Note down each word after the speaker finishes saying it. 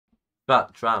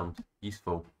But drowned.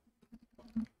 Useful.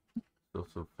 Source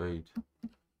of food.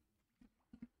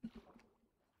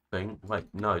 Thing.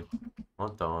 Wait, no. I'll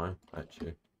die,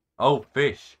 actually. Oh,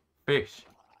 fish. Fish.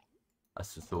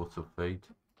 That's the source of food.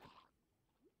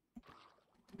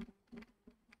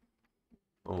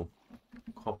 Oh,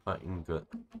 copper ingot.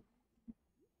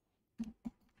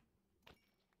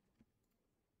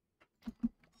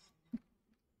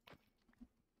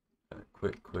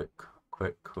 Quick.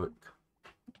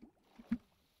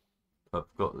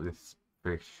 I've got this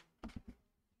fish.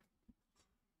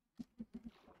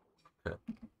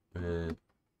 Okay.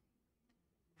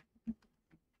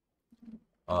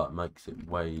 Oh, it makes it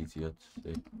way easier to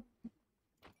see.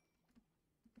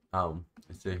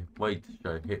 It's a way to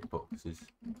show hitboxes.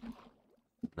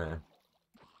 There.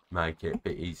 Make it a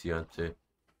bit easier to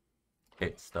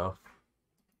hit stuff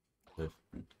with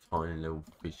tiny little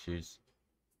fishes.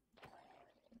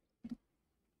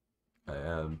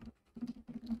 Okay,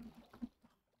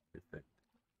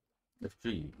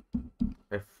 FG,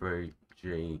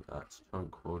 F3G, that's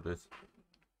trunk orders,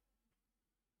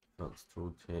 advanced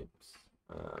tooltips,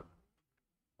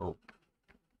 oh,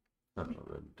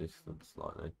 distance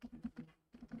slightly,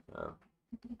 oh,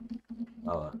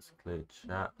 that's clear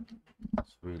chat,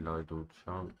 let's reload all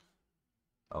chunks,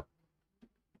 up,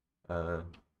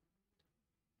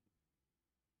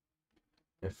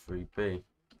 F3B,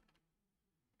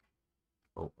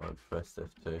 oh, I pressed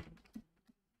F2.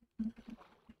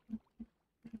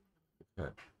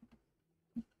 Okay.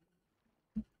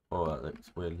 Oh, that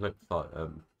looks weird. Looks like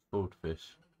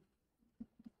swordfish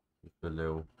with the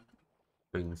little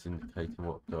things indicating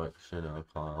what direction. I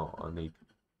need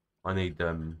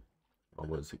oh,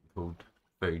 what is it called?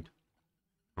 Food.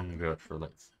 Hunger for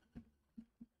let's.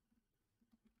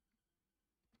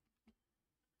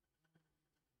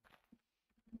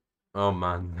 Oh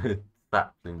man, the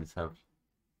saplings have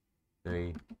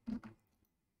the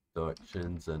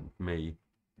directions and me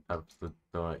have the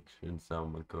directions. Oh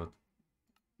my god.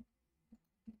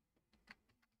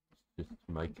 Just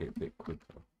to make it a bit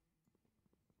quicker.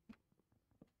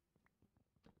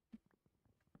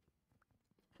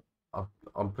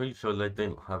 I'm pretty sure they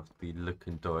didn't have the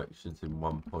looking directions in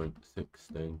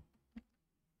 1.16.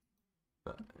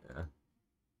 But yeah.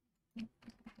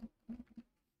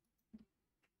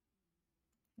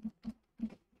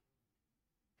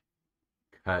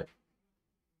 Okay.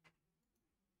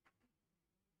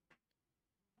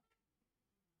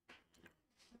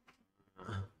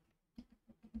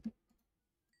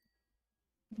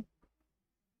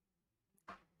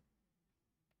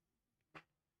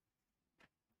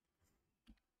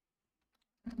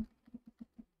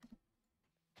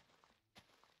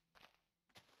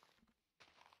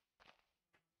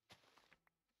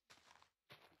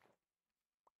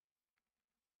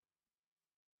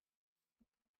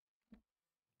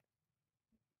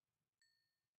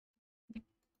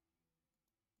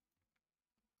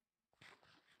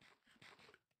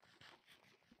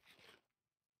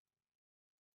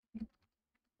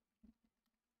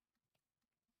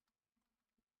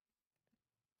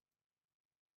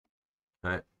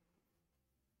 Right.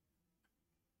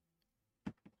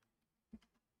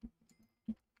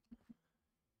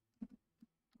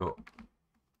 Got.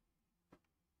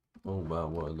 Oh wow,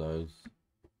 what are those?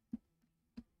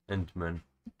 Enderman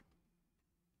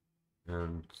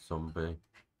and zombie.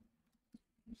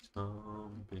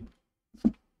 Zombie.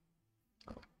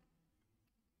 Oh.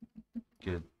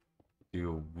 Good.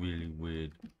 Do a really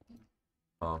weird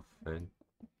path thing.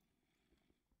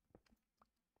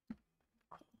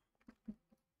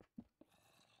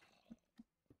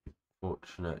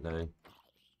 Fortunately,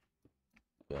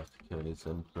 you have to kill his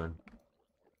Enderman.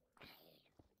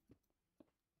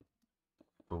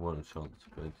 For one chance to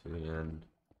go to the end.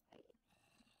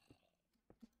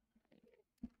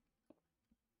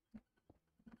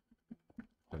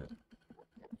 Okay.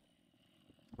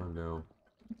 Oh no.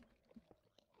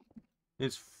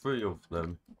 There's 3 of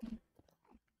them.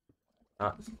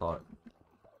 That's like...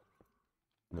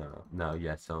 No,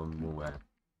 yes, I'm aware.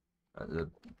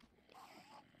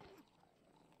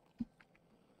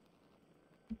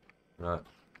 Right.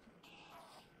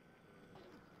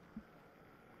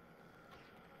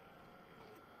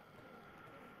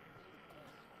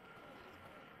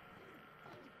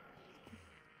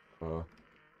 Oh.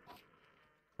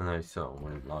 I know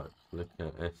someone like looking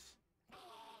at this.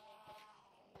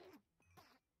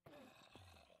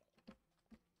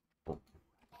 Oh.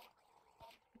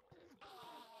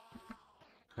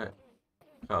 Okay.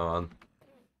 Come on.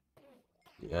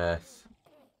 Yes.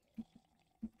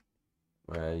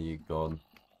 Where are you gone?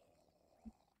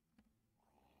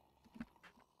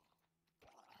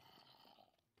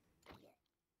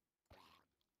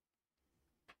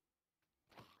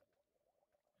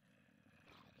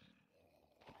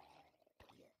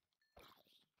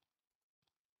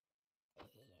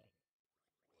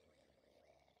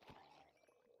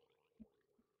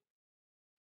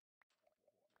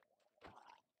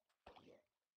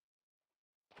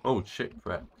 Oh,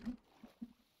 shipwreck.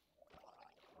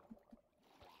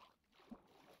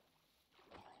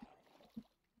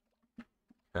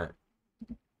 Okay.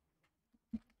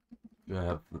 You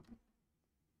have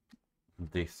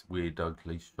this weird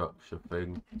ugly structure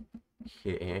thing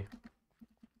here.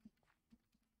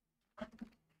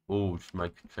 Oh, just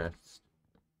make a chest.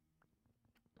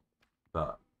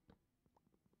 But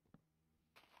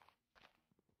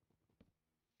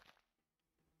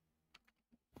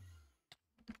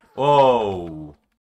oh,